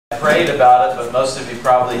prayed about it, but most of you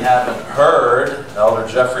probably haven't heard. Elder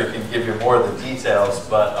Jeffrey can give you more of the details,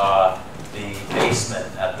 but the basement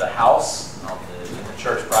at the house in the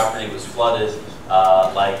church property was flooded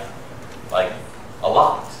like a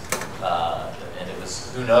lot. And it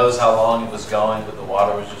was, who knows how long it was going, but the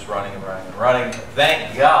water was just running and running and running.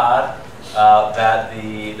 Thank God that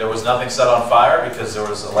there was nothing set on fire, because there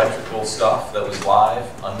was electrical stuff that was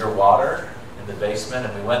live underwater in the basement.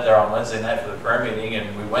 And we went there on Wednesday night for the prayer meeting, and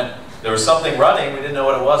there was something running. We didn't know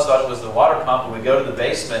what it was, thought it was the water pump, and we go to the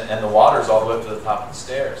basement, and the water's all the way up to the top of the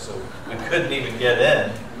stairs. So we couldn't even get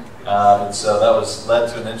in. And so that led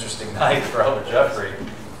to an interesting night for Elder Jeffrey,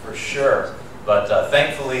 for sure. But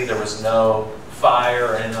thankfully, there was no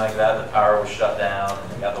fire or anything like that. The power was shut down,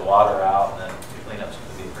 and they got the water out, and then the cleanup's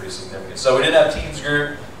going to be pretty significant. So we didn't have teens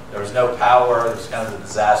group. There was no power. It was kind of a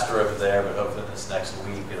disaster over there, but hopefully this next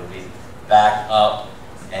week it'll be back up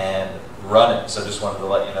and running. So just wanted to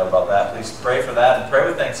let you know about that. Please pray for that, and pray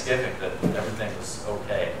with Thanksgiving that everything was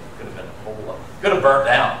okay. It could have been a whole lot. Could have burnt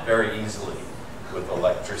down very easily with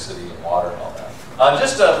electricity and water and all that.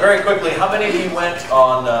 Just very quickly, how many of you went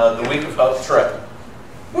on the Week of Hope trip?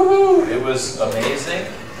 Woohoo! It was amazing,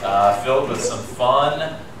 filled with some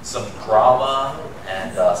fun, some drama,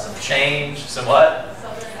 and some change. Some what?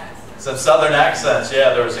 Some Southern accents.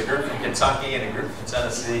 Yeah, there was a group from Kentucky and a group from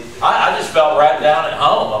Tennessee. I just felt right down at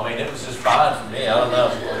home. I mean, it was just fine for me. I don't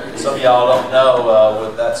know. Some of y'all don't know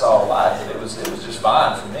what that's all like, but it was just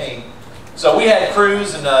fine for me. So we had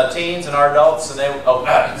crews and teens and our adults,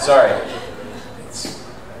 and sorry.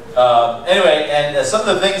 Anyway, and some of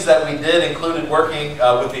the things that we did included working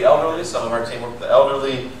with the elderly. Some of our team worked with the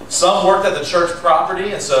elderly. Some worked at the church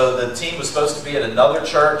property, and so the team was supposed to be at another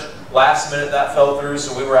church. Last minute that fell through,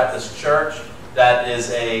 so we were at this church that is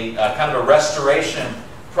a kind of a restoration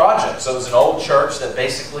project. So it was an old church that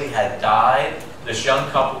basically had died. This young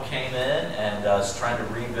couple came in and was trying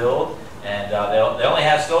to rebuild, and they only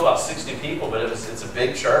have still about 60 people, but it's a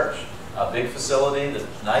big church. A big facility, the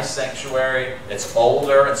nice sanctuary. It's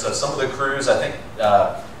older, and so some of the crews, I think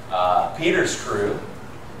Peter's crew,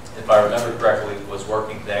 if I remember correctly, was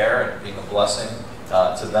working there and being a blessing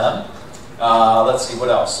to them. Let's see, what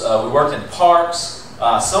else? We worked in parks.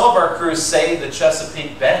 Some of our crews saved the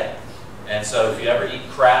Chesapeake Bay, and so if you ever eat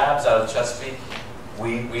crabs out of the Chesapeake,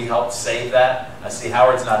 we helped save that. I see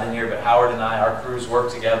Howard's not in here, but Howard and our crews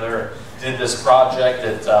worked together, did this project.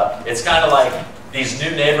 It's kind of like these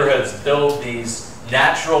new neighborhoods build these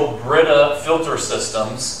natural Brita filter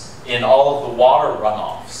systems in all of the water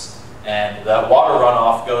runoffs. And that water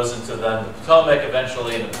runoff goes into then the Potomac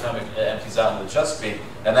eventually, and the Potomac empties out into the Chesapeake,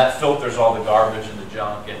 and that filters all the garbage and the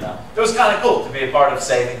junk. And it was kind of cool to be a part of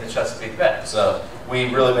saving the Chesapeake Bay. So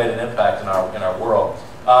we really made an impact in our world.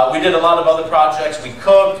 We did a lot of other projects. We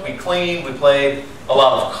cooked, we cleaned, we played a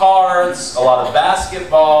lot of cards, a lot of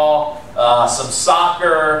basketball, some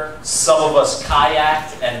soccer. Some of us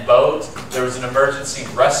kayaked and boat. There was an emergency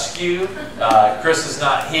rescue. Chris is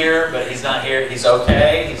not here, but he's not here. He's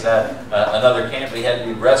okay. He's at another camp. He had to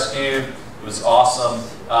be rescued. It was awesome.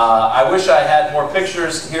 I wish I had more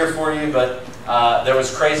pictures here for you, but there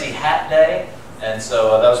was Crazy Hat Day. And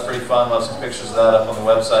so that was pretty fun. We'll have some pictures of that up on the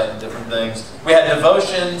website and different things. We had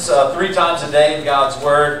devotions 3 times a day in God's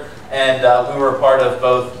Word. And we were a part of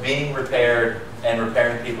both being repaired and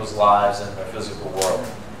repairing people's lives in their physical world.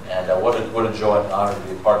 And what a joy and honor to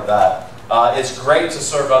be a part of that. It's great to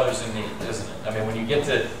serve others in need, isn't it? I mean, when you get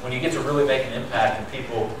to really make an impact in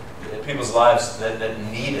people's lives that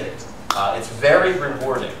need it, it's very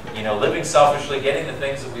rewarding. You know, living selfishly, getting the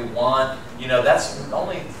things that we want, you know, that's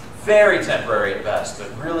only very temporary at best,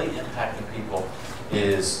 but really impacting people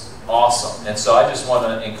is awesome. And so I just want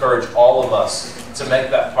to encourage all of us to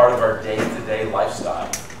make that part of our day-to-day lifestyle,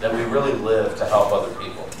 that we really live to help other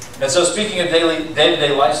people. And so speaking of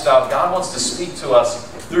day-to-day lifestyle, God wants to speak to us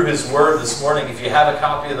through His Word this morning. If you have a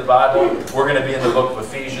copy of the Bible, we're going to be in the book of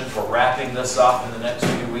Ephesians. We're wrapping this up in the next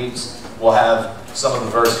few weeks. We'll have some of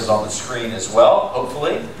the verses on the screen as well,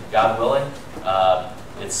 hopefully, God willing.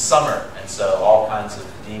 It's summer, and so all kinds of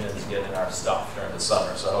demons get in our stuff during the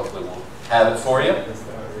summer, so hopefully we'll have it for you.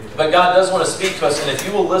 But God does want to speak to us, and if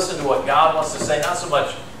you will listen to what God wants to say, not so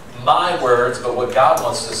much my words, but what God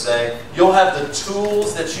wants to say, you'll have the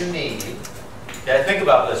tools that you need. Okay, think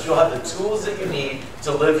about this. You'll have the tools that you need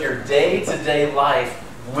to live your day-to-day life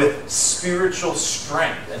with spiritual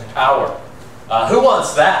strength and power. Who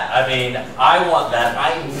wants that? I mean, I want that.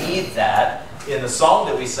 I need that. In the song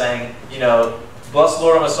that we sang, you know, bless the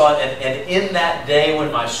Lord on my soul, and in that day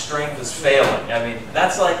when my strength is failing. I mean,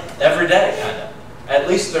 that's like every day, kind of. At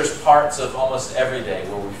least there's parts of almost every day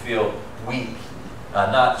where we feel weak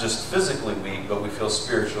not just physically weak, but we feel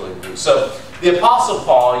spiritually weak. So the Apostle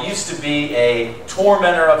Paul used to be a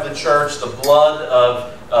tormentor of the church. The blood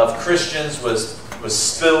of Christians was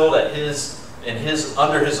spilled at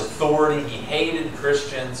under his authority. He hated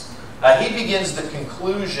Christians. He begins the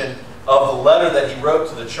conclusion of the letter that he wrote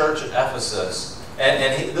to the church at Ephesus.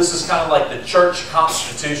 And this is kind of like the church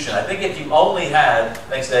constitution. I think if you only had,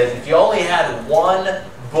 thanks Dave, if you only had one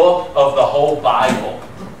book of the whole Bible,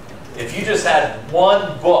 if you just had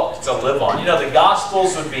one book to live on, the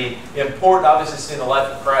Gospels would be important, obviously seeing the life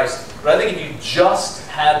of Christ, but I think if you just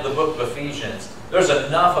had the book of Ephesians, there's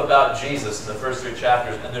enough about Jesus in the first 3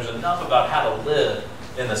 chapters, and there's enough about how to live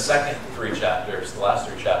in the second 3 chapters, the last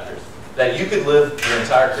 3 chapters, that you could live your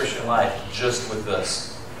entire Christian life just with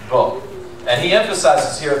this book. And he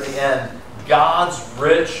emphasizes here at the end, God's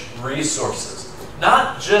rich resources.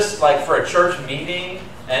 Not just like for a church meeting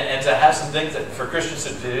and to have some things for Christians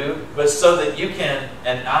to do, but so that you can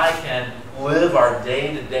and I can live our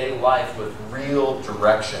day-to-day life with real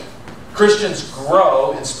direction. Christians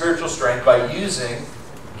grow in spiritual strength by using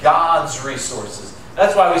God's resources.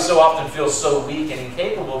 That's why we so often feel so weak and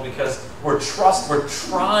incapable, because we're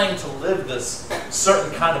trying to live this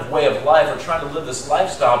certain kind of way of life. We're trying to live this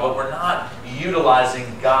lifestyle, but we're not utilizing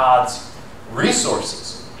God's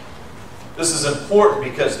resources. This is important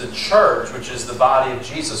because the church, which is the body of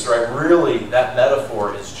Jesus, right? Really, that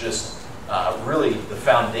metaphor is just really the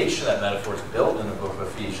foundation of that metaphor is built in the book of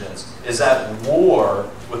Ephesians, is at war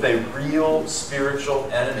with a real spiritual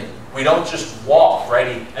enemy. We don't just walk, right?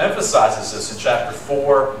 He emphasizes this in chapter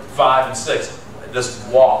 4, 5, and 6. This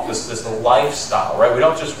walk, this lifestyle, right? We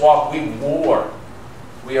don't just walk, we war.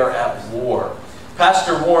 We are at war.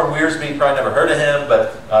 Pastor Warren Wiersbe, probably never heard of him,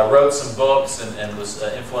 but wrote some books and was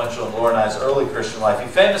influential in Laura and I's early Christian life. He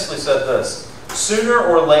famously said this: sooner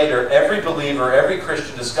or later, every believer, every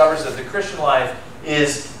Christian discovers that the Christian life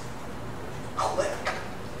is click.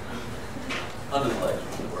 Under the leg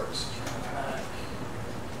works.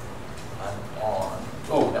 I'm on.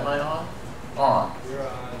 Oh, am I on? On. You're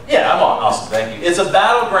on. Yeah, I'm on. Awesome, thank you. It's a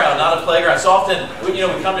battleground, not a playground. So often, we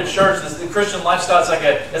come to church. The Christian lifestyle,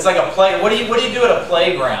 it's like a play. What do you do at a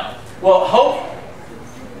playground? Well,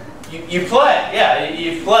 you play. Yeah,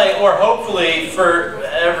 you play, or hopefully for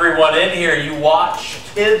everyone in here, you watch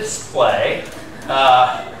kids play.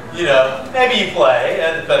 Maybe you play,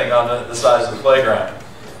 and depending on the size of the playground.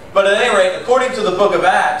 But at any rate, according to the book of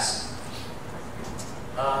Acts,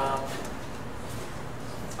 I'm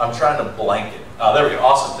trying to blank it. There we go.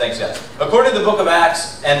 Awesome. Thanks, guys. According to the book of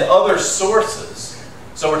Acts and other sources,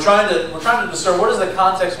 so we're trying to discern what is the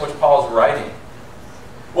context in which Paul is writing.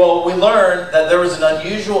 Well, we learn that there was an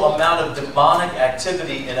unusual amount of demonic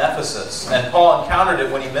activity in Ephesus, and Paul encountered it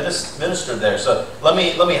when he ministered there. So let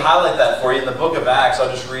me highlight that for you in the book of Acts. I'll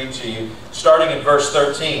just read to you, starting in verse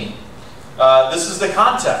 13. This is the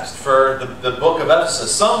context for the book of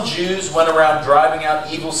Ephesus. Some Jews went around driving out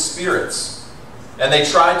evil spirits, and they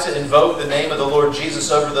tried to invoke the name of the Lord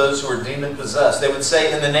Jesus over those who were demon-possessed. They would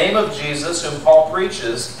say, "In the name of Jesus, whom Paul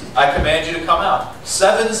preaches, I command you to come out."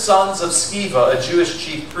 7 sons of Sceva, a Jewish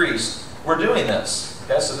chief priest, were doing this.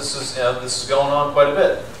 Okay, so this is going on quite a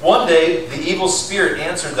bit. One day, the evil spirit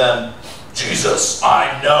answered them, "Jesus,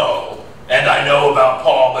 I know, and I know about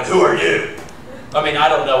Paul, but who are you?" I mean, I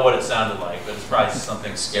don't know what it sounded like, but it's probably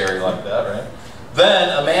something scary like that, right? Then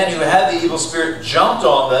a man who had the evil spirit jumped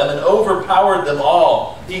on them and overpowered them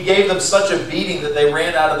all. He gave them such a beating that they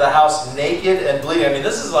ran out of the house naked and bleeding. I mean,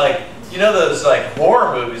 this is like, those like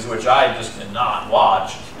horror movies which I just cannot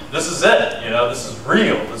watch. This is it. This is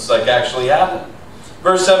real. This like actually happened.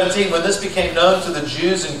 Verse 17, when this became known to the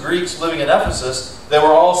Jews and Greeks living in Ephesus, they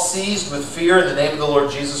were all seized with fear, and the name of the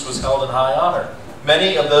Lord Jesus was held in high honor.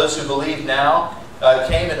 Many of those who believed now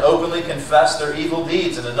came and openly confessed their evil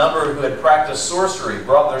deeds, and a number who had practiced sorcery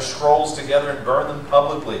brought their scrolls together and burned them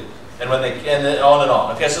publicly. And then on and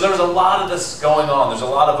on. Okay, so there was a lot of this going on. There's a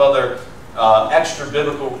lot of other extra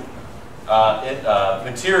biblical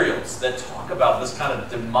materials that talk about this kind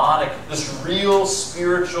of demonic, this real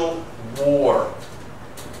spiritual war.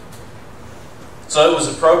 So it was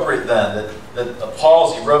appropriate then that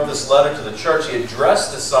Paul, as he wrote this letter to the church, he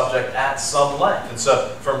addressed this subject at some length. And so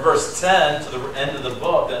from verse 10 to the end of the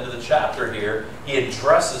book, the end of the chapter here, he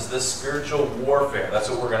addresses this spiritual warfare. That's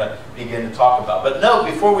what we're going to begin to talk about. But note,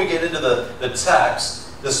 before we get into the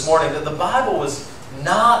text this morning, that the Bible was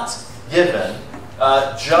not given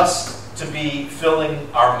just to be filling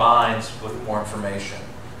our minds with more information.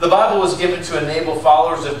 The Bible was given to enable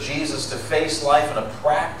followers of Jesus to face life in a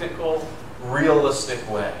practical, realistic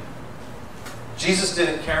way. Jesus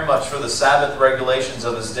didn't care much for the Sabbath regulations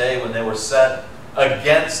of his day when they were set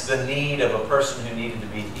against the need of a person who needed to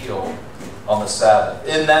be healed on the Sabbath.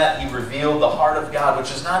 In that, he revealed the heart of God,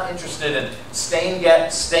 which is not interested in stained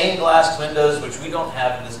glass windows, which we don't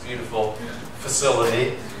have in this beautiful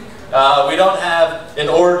facility. We don't have an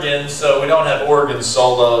organ, so we don't have organ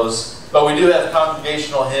solos, but we do have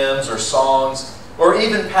congregational hymns or songs, or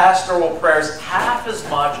even pastoral prayers. Half as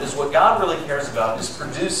much as what God really cares about is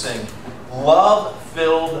producing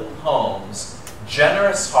love-filled homes,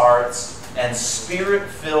 generous hearts, and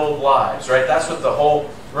spirit-filled lives, right? That's what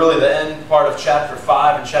really the end part of chapter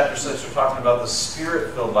 5 and chapter 6 are talking about, the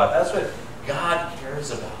spirit-filled life. That's what God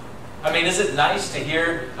cares about. I mean, is it nice to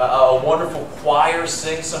hear a wonderful choir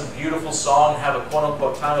sing some beautiful song and have a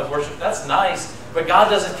quote-unquote time of worship? That's nice, but God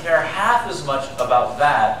doesn't care half as much about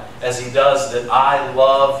that as he does that I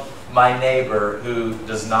love my neighbor who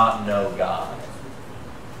does not know God.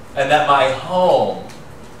 And that my home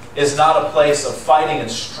is not a place of fighting and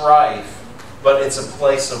strife, but it's a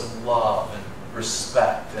place of love and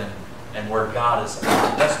respect and where God is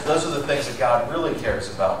at. Those are the things that God really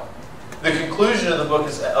cares about. The conclusion of the book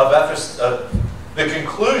of Ephesus, the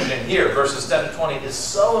conclusion here, verses 10 to 20, is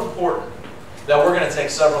so important that we're going to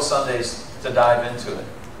take several Sundays to dive into it.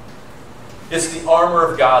 It's the armor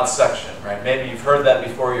of God section, right? Maybe you've heard that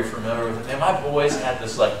before, you're familiar with it. Man, my boys had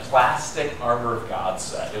this like plastic armor of God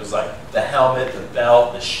set. It was like the helmet, the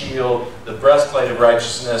belt, the shield, the breastplate of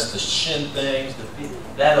righteousness, the shin things,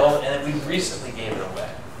 that all, and we recently gave it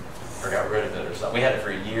away. Or got rid of it or something. We had it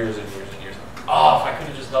for years and years and years. Oh, if I could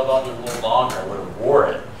have just held on to it a little longer, I would have wore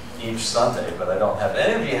it each Sunday, but I don't have it.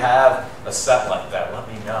 Any of you have a set like that, let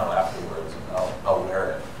me know afterwards and I'll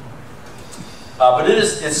wear it. But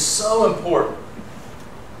it's so important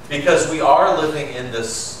because we are living in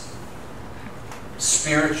this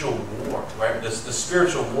spiritual war, right? This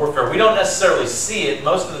spiritual warfare. We don't necessarily see it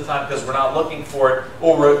most of the time because we're not looking for it.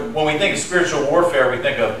 Or when we think of spiritual warfare, we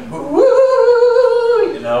think of, woo,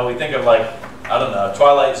 we think of like, I don't know,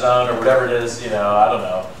 Twilight Zone or whatever it is, I don't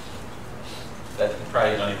know. That you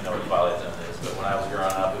probably don't even know what Twilight Zone is, but when I was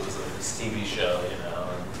growing up, it was like this TV show,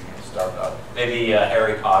 maybe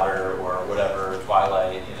Harry Potter or whatever,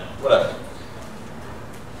 Twilight, whatever.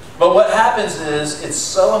 But what happens is it's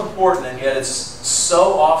so important and yet it's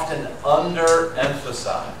so often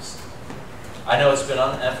underemphasized. I know it's been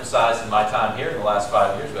unemphasized in my time here in the last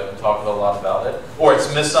 5 years. We haven't talked a lot about it. Or it's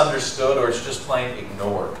misunderstood or it's just plain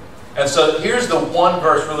ignored. And so here's the one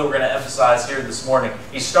verse really we're going to emphasize here this morning.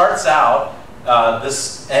 He starts out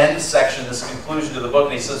this end section, this conclusion to the book,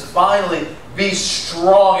 and he says, finally, be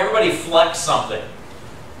strong. Everybody flex something.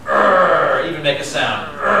 Even make a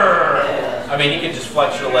sound. I mean, you can just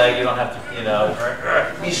flex your leg. You don't have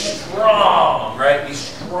to, Be strong, right? Be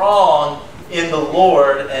strong in the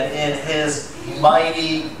Lord and in His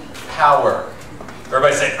mighty power.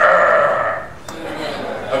 Everybody say,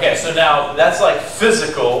 Okay, so now that's like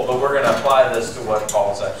physical, but we're going to apply this to what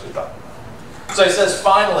Paul's actually talking about. So he says,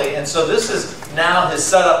 finally, and so this is now his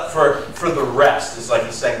setup for the rest. It's like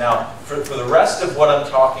he's saying, now, for the rest of what I'm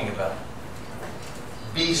talking about,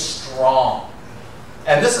 be strong.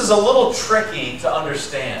 And this is a little tricky to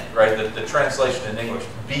understand, right? The translation in English,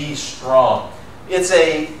 be strong. It's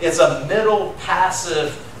a middle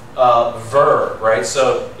passive verb, right?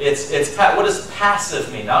 So what does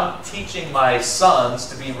passive mean? I'm teaching my sons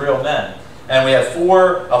to be real men. And we have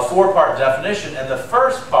a four-part definition, and the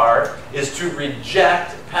first part is to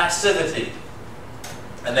reject passivity.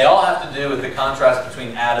 And they all have to do with the contrast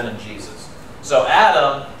between Adam and Jesus. So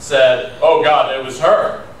Adam said, oh God, it was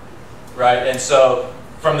her, right? And so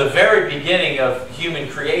from the very beginning of human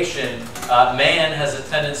creation, man has a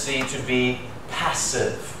tendency to be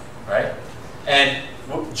passive, right? And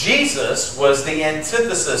Jesus was the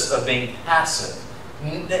antithesis of being passive.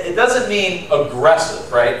 It doesn't mean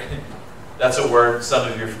aggressive, right? That's a word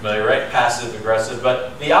some of you are familiar, right? Passive, aggressive.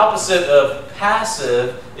 But the opposite of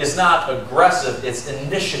passive is not aggressive, it's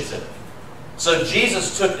initiative. So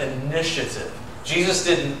Jesus took initiative. Jesus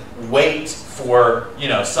didn't wait for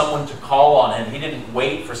someone to call on him. He didn't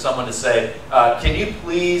wait for someone to say, can you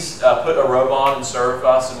please put a robe on and serve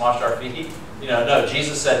us and wash our feet? No,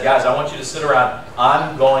 Jesus said, guys, I want you to sit around.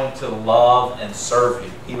 I'm going to love and serve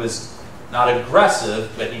you. He was not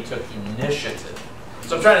aggressive, but he took initiative.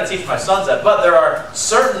 So I'm trying to teach my sons that. But there are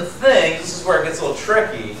certain things, this is where it gets a little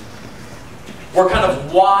tricky. We're kind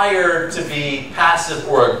of wired to be passive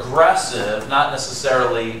or aggressive, not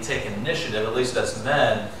necessarily take initiative, at least as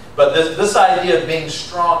men. But this idea of being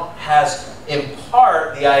strong has, in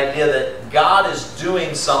part, the idea that God is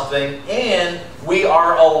doing something and we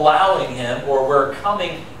are allowing Him, or we're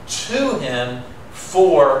coming to Him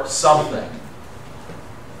for something.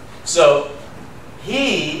 So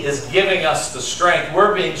He is giving us the strength.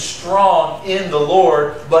 We're being strong in the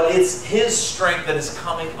Lord, but it's His strength that is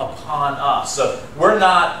coming upon us. So we're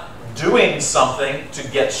not doing something to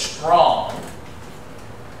get strong.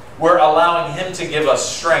 We're allowing Him to give us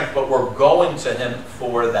strength, but we're going to Him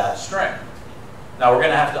for that strength. Now we're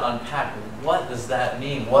going to have to unpack, what does that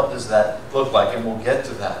mean? What does that look like? And we'll get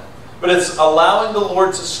to that. But it's allowing the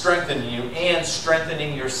Lord to strengthen you and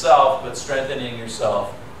strengthening yourself, but strengthening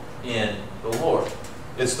yourself in the Lord.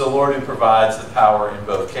 It's the Lord who provides the power in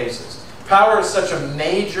both cases. Power is such a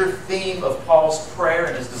major theme of Paul's prayer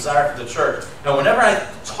and his desire for the church. Now, whenever I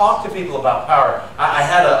talk to people about power, I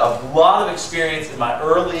had a lot of experience in my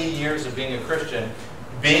early years of being a Christian,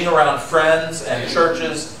 being around friends and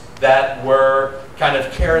churches that were kind of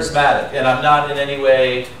charismatic. And I'm not in any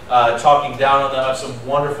way talking down on them. I have some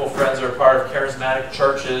wonderful friends that are part of charismatic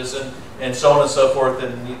churches and so on and so forth,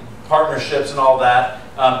 and partnerships and all that.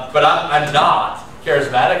 But I'm not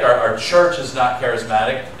charismatic. Our church is not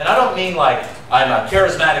charismatic. And I don't mean like I'm a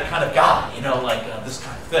charismatic kind of guy, you know, like this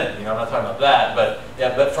kind of thing. You know, I'm not talking about that. But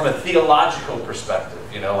yeah, but from a theological perspective,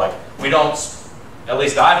 you know, like we don't, at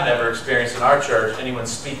least I've never experienced in our church, anyone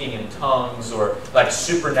speaking in tongues or like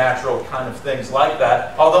supernatural kind of things like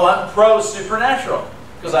that. Although I'm pro-supernatural,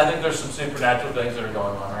 because I think there's some supernatural things that are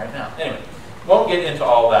going on right now. Anyway, won't get into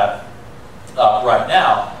all that right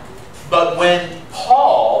now. But when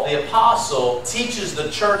Paul, the apostle, teaches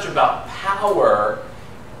the church about power,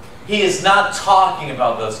 he is not talking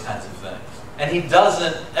about those kinds of things. And he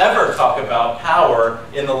doesn't ever talk about power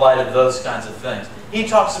in the light of those kinds of things. He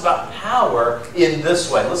talks about power in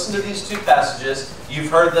this way. Listen to these two passages. You've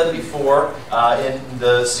heard them before in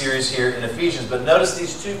the series here in Ephesians. But notice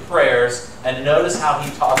these two prayers and notice how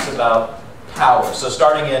he talks about power. So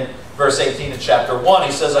starting in verse 18 of chapter 1,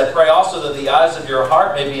 he says, I pray also that the eyes of your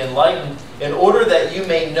heart may be enlightened, in order that you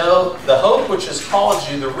may know the hope which has called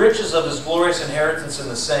you, the riches of His glorious inheritance in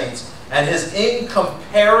the saints, and His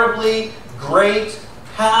incomparably great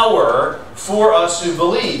power for us who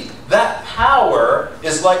believe. That power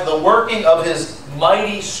is like the working of His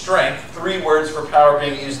mighty strength. 3 words for power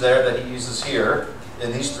being used there that he uses here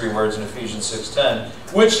in these 3 words in Ephesians 6:10,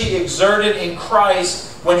 which He exerted in Christ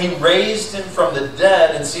when He raised Him from the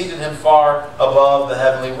dead and seated Him far above the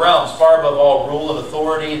heavenly realms, far above all rule of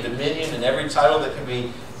authority and dominion and every title that can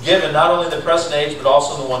be given, not only in the present age, but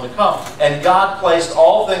also in the one to come. And God placed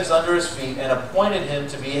all things under His feet and appointed Him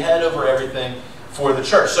to be head over everything for the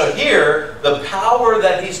church. So here, the power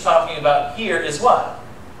that he's talking about here is what?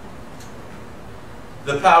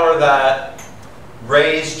 The power that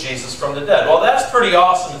raised Jesus from the dead. Well, that's pretty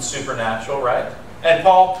awesome and supernatural, right? And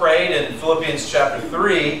Paul prayed in Philippians chapter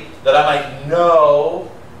 3 that I might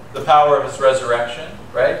know the power of His resurrection,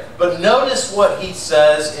 right? But notice what he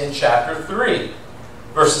says in chapter 3,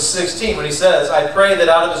 verses 16, when he says, I pray that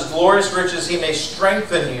out of His glorious riches He may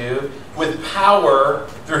strengthen you with power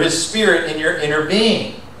through His Spirit in your inner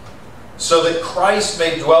being, so that Christ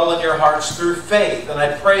may dwell in your hearts through faith. And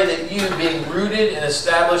I pray that you, being rooted and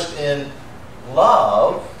established in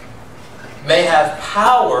love, may have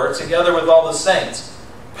power together with all the saints.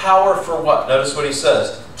 Power for what? Notice what he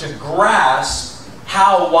says. To grasp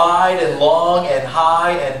how wide and long and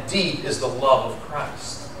high and deep is the love of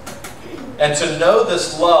Christ. And to know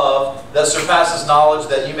this love that surpasses knowledge,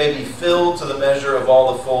 that you may be filled to the measure of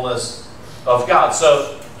all the fullness of God.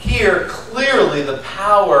 So here, clearly, the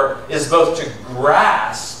power is both to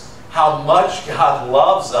grasp how much God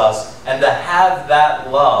loves us and to have that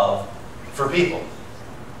love for people.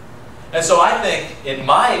 And so I think, in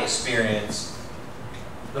my experience,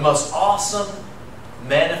 the most awesome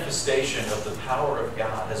manifestation of the power of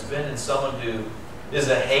God has been in someone who is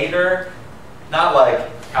a hater, not like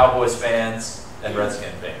Cowboys fans and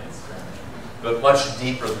Redskin fans, but much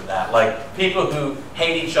deeper than that. Like people who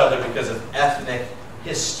hate each other because of ethnic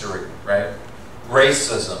history, right?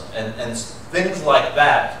 Racism and things like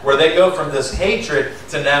that, where they go from this hatred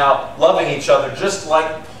to now loving each other, just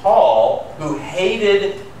like Paul, who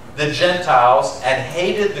hated the Gentiles and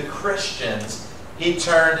hated the Christians. He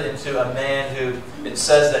turned into a man who, it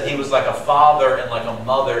says that he was like a father and like a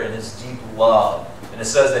mother in his deep love. And it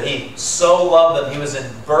says that he so loved them, he was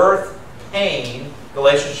in birth pain.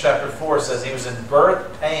 Galatians chapter 4 says he was in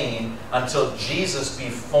birth pain until Jesus be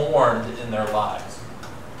formed in their lives.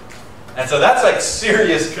 And so that's like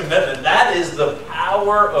serious commitment. That is the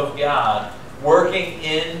power of God working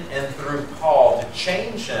in and through Paul to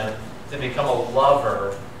change him to become a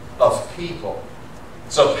lover of people.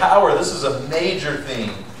 So power, this is a major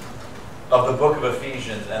theme of the book of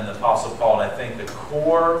Ephesians and the Apostle Paul. And I think the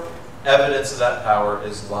core evidence of that power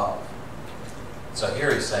is love. So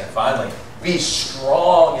here he's saying, finally, be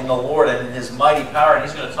strong in the Lord and in His mighty power. And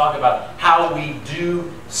he's going to talk about how we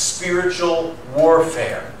do spiritual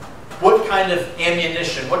warfare. What kind of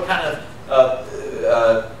ammunition, what kind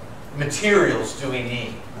of materials do we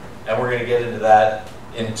need? And we're going to get into that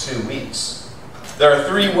in 2 weeks. There are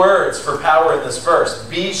 3 words for power in this verse.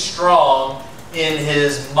 Be strong in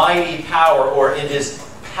His mighty power, or in His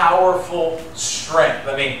powerful strength.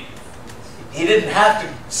 I mean, he didn't have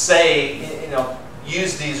to say,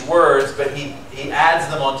 use these words, but he adds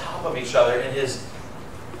them on top of each other in His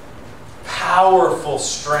powerful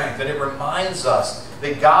strength. And it reminds us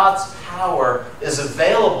that God's power is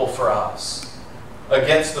available for us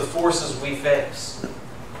against the forces we face.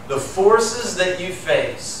 The forces that you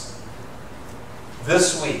face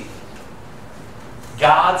this week,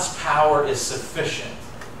 God's power is sufficient.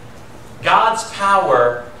 God's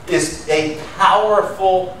power is a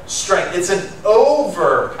powerful strength. It's an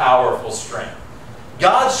over-powerful strength.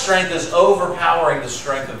 God's strength is overpowering the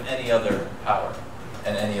strength of any other power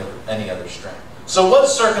and any other strength. So what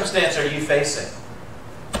circumstance are you facing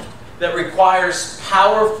that requires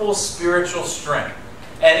powerful spiritual strength?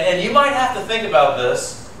 And you might have to think about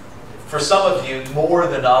this, for some of you, more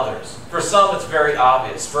than others. For some, it's very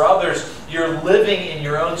obvious. For others, you're living in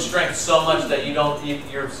your own strength so much that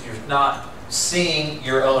you're not seeing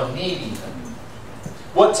your own need even.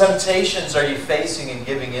 What temptations are you facing and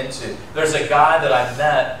giving into? There's a guy that I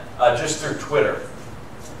met just through Twitter.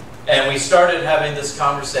 And we started having this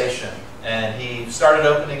conversation. And he started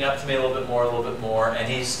opening up to me a little bit more.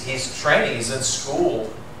 And he's training. He's in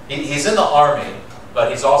school. He's in the Army,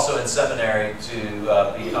 but he's also in seminary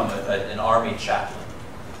to become an Army chaplain.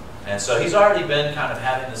 And so he's already been kind of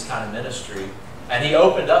having this kind of ministry. And he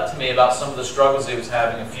opened up to me about some of the struggles he was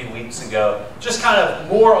having a few weeks ago, just kind of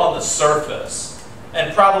more on the surface,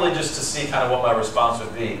 and probably just to see kind of what my response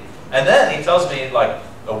would be. And then he tells me, like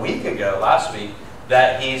a week ago, last week,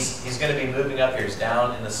 that he's going to be moving up here. He's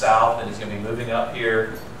down in the South, and he's going to be moving up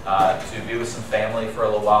here to be with some family for a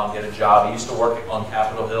little while and get a job. He used to work on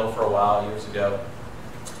Capitol Hill for a while years ago.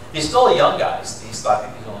 He's still a young guy. I think he's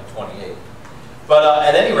only 28. But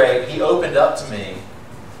at any rate, he opened up to me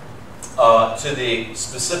to the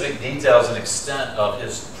specific details and extent of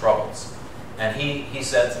his troubles. And he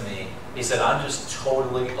said to me, he said, I'm just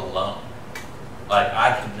totally alone. Like,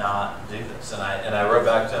 I cannot do this. And I wrote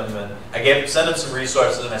back to him, and I sent him some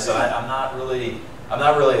resources, and I said, I'm not really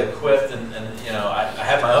equipped, and I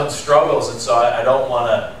have my own struggles, and so I don't want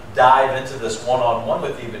to dive into this one-on-one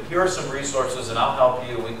with you, but here are some resources, and I'll help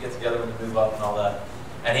you. We can get together and move up and all that.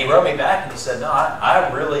 And he wrote me back, and he said, no,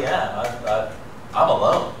 I really am. I'm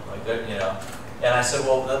alone. And I said,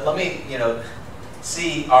 well, let me,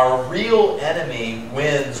 see, our real enemy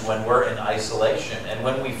wins when we're in isolation. And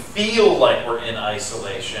when we feel like we're in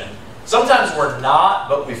isolation, sometimes we're not,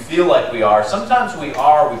 but we feel like we are. Sometimes we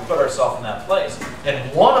are, we put ourselves in that place.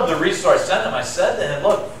 And one of the resources I sent him, I said to him,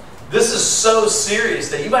 look, this is so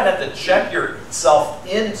serious that you might have to check yourself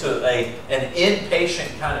into an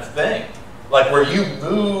inpatient kind of thing. Like where you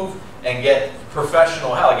move and get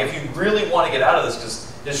professional help. Like if you really want to get out of this,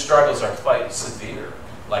 because his struggles are quite severe,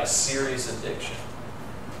 like serious addiction.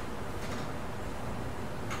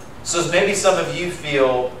 So maybe some of you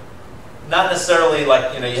feel not necessarily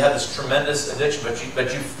like you have this tremendous addiction,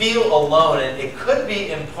 but you feel alone, and it could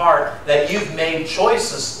be in part that you've made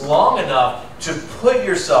choices long enough to put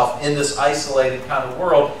yourself in this isolated kind of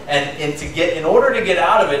world, and in order to get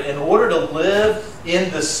out of it, in order to live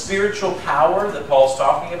in the spiritual power that Paul's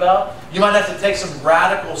talking about, you might have to take some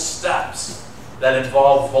radical steps that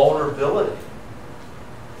involve vulnerability.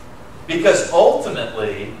 Because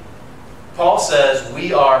ultimately, Paul says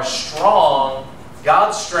we are strong.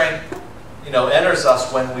 God's strength, enters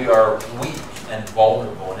us when we are weak and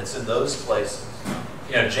vulnerable, and it's in those places.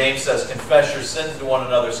 James says, confess your sins to one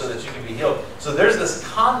another so that you can be healed. So there's this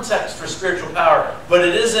context for spiritual power, but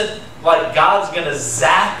it isn't like God's going to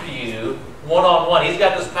zap you one-on-one. He's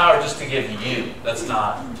got this power just to give you. That's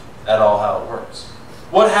not at all how it works.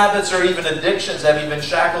 What habits or even addictions have you been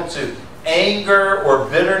shackled to? Anger or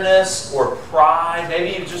bitterness or pride.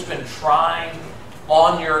 Maybe you've just been trying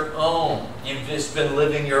on your own. You've just been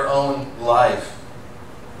living your own life.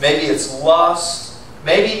 Maybe it's lust.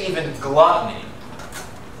 Maybe even gluttony.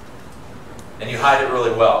 And you hide it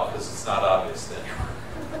really well because it's not obvious then.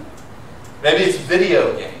 Maybe it's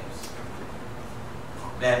video games.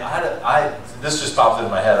 Man, this just popped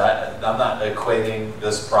into my head. I'm not equating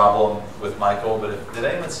this problem with Michael, but did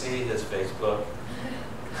anyone see his Facebook?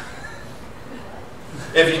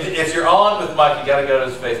 If you're on with Mike, you got to go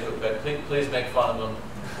to his Facebook page. Please make fun of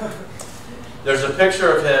him. There's a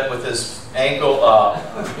picture of him with his ankle up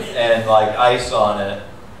and like ice on it,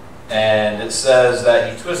 And it says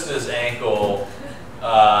that he twisted his ankle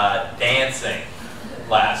dancing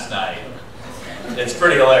last night. It's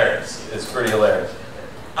pretty hilarious. It's pretty hilarious.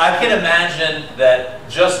 I can imagine that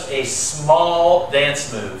just a small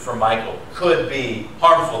dance move from Michael could be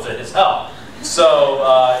harmful to his health. So,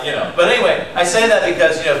 but anyway, I say that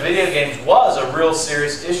because, video games was a real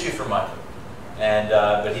serious issue for Michael. And,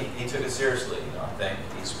 but he took it seriously. I think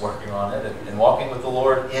he's working on it and walking with the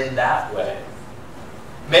Lord in that way.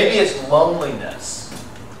 Maybe it's loneliness.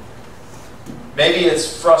 Maybe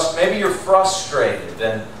it's maybe you're frustrated,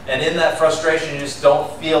 and in that frustration you just don't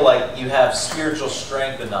feel like you have spiritual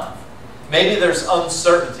strength enough. Maybe there's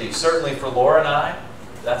uncertainty. Certainly for Laura and I,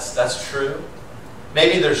 that's true.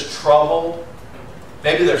 Maybe there's trouble.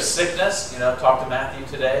 Maybe there's sickness. Talked to Matthew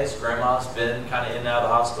today. His grandma's been kind of in and out of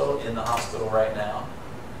the hospital right now.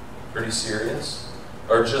 Pretty serious.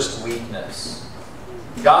 Or just weakness.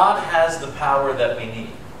 God has the power that we need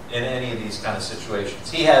in any of these kind of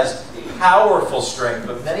situations. He has powerful strength,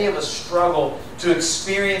 but many of us struggle to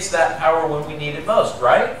experience that power when we need it most,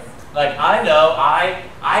 right? Like, I know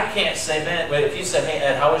I can't say, man, but if you said, hey,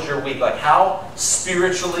 Ed, how was your week? Like, how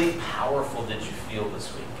spiritually powerful did you feel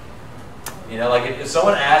this week? Like if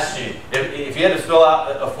someone asked you, if you had to fill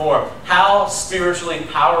out a form, how spiritually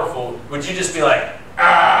powerful, would you just be like,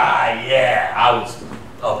 yeah, I was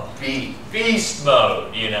a beast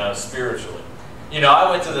mode, spiritually.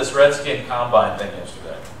 I went to this Redskin Combine thing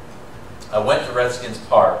yesterday. I went to Redskins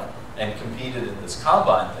Park and competed in this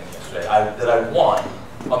Combine thing yesterday that I won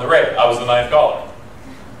on the radio. I was the 9th caller.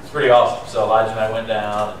 It's pretty awesome. So Elijah and I went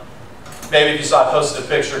down. Maybe if you saw, I posted a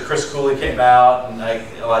picture. Chris Cooley came out, and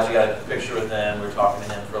Elijah got a picture with him. We were talking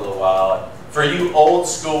to him for a little while. For you old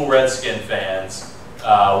school Redskin fans,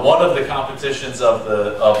 one of the competitions of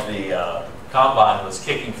the Combine was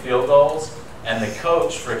kicking field goals. And the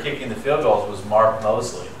coach for kicking the field goals was Mark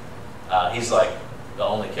Mosley. He's like the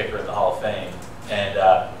only kicker in the Hall of Fame. And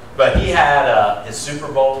but he had his Super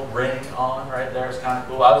Bowl ring on right there. It's kind of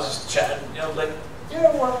cool. I was just chatting, like, you're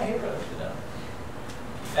one of my heroes,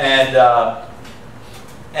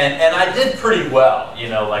 And I did pretty well,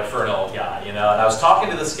 like for an old guy, And I was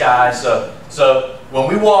talking to this guy. So when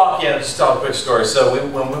we walk in, I'll just tell a quick story. So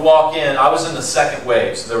when we walk in, I was in the second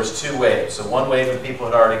wave. So there was 2 waves. So one wave of people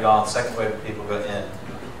had already gone, second wave of people got in.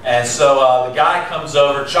 And so the guy comes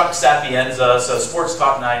over, Chuck Sapienza, so Sports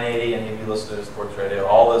Talk 980, and if you listen to Sports Radio,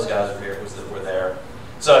 all those guys were there.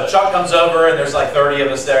 So Chuck comes over, and there's like 30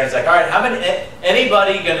 of us there, and he's like, all right,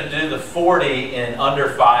 anybody going to do the 40 in under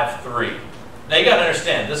 5'3"? Now you got to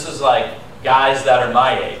understand, this is like guys that are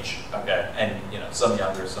my age, okay? And, some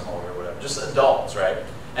younger, some older, whatever. Just adults, right?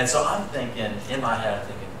 And so I'm thinking, in my head,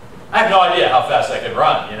 I have no idea how fast I could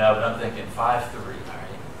run, but I'm thinking 5'3", all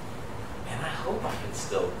right? And I hope I can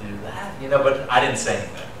still do that, but I didn't say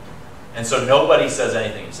anything. And so nobody says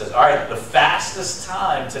anything. He says, all right, the fastest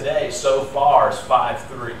time today so far is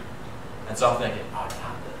 5'3". And so I'm thinking, oh, I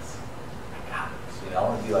got this. I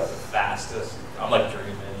want to be like the fastest. I'm like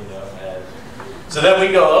dreaming, and so then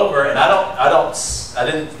we go over, and I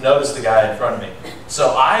didn't notice the guy in front of me.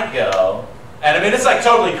 So I go, and it's like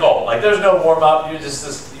totally cold. Like there's no warm up. You're just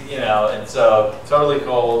this, and so totally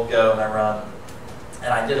cold. Go and I run,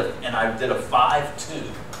 and I did a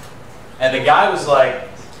 5'2", and the guy was like,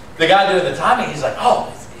 the guy doing the timing. He's like,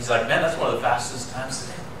 man, that's one of the fastest times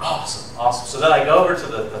today. Awesome. So then I go over to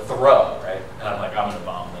the throw, right, and I'm like, I'm gonna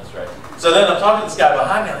bomb this, right. So then I'm talking to this guy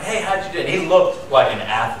behind me. I'm like, hey, how'd you do it? And he looked like an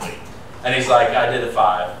athlete. And he's like, I did a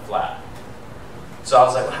 5 flat. So I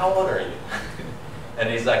was like, well, how old are you?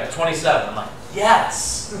 And he's like, 27. I'm like,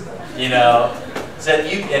 yes.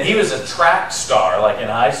 And he was a track star, like in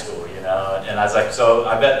high school, And I was like, so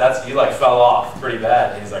I bet you like fell off pretty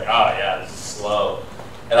bad. And he's like, oh yeah, this is slow.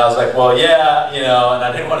 And I was like, well, yeah, and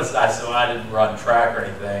I didn't want to, I didn't run track or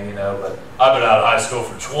anything, but I've been out of high school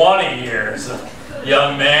for 20 years,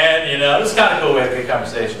 young man, It was kind of cool. We had a good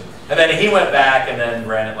conversation. And then he went back and then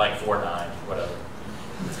ran it like 4.9, whatever.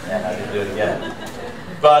 And I didn't do it again.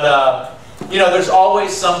 But, there's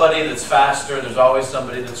always somebody that's faster. There's always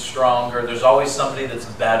somebody that's stronger. There's always somebody that's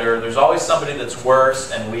better. There's always somebody that's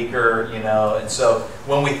worse and weaker, And so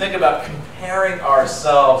when we think about comparing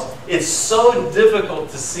ourselves, it's so difficult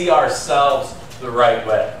to see ourselves the right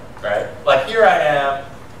way, right? Like here I am,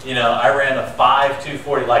 I ran a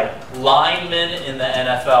 5.240. Like linemen in the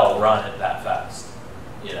NFL run it that fast.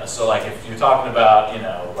 So like if you're talking about,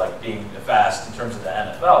 like being fast in terms of the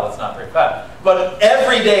NFL, that's not very fast. But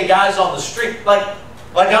everyday guys on the street, like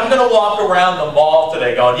I'm going to walk around the mall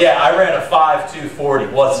today going, yeah, I ran a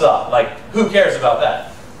 5.240. What's up? Like, who cares about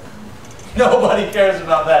that? Nobody cares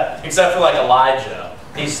about that except for like Elijah.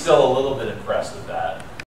 He's still a little bit impressed with that.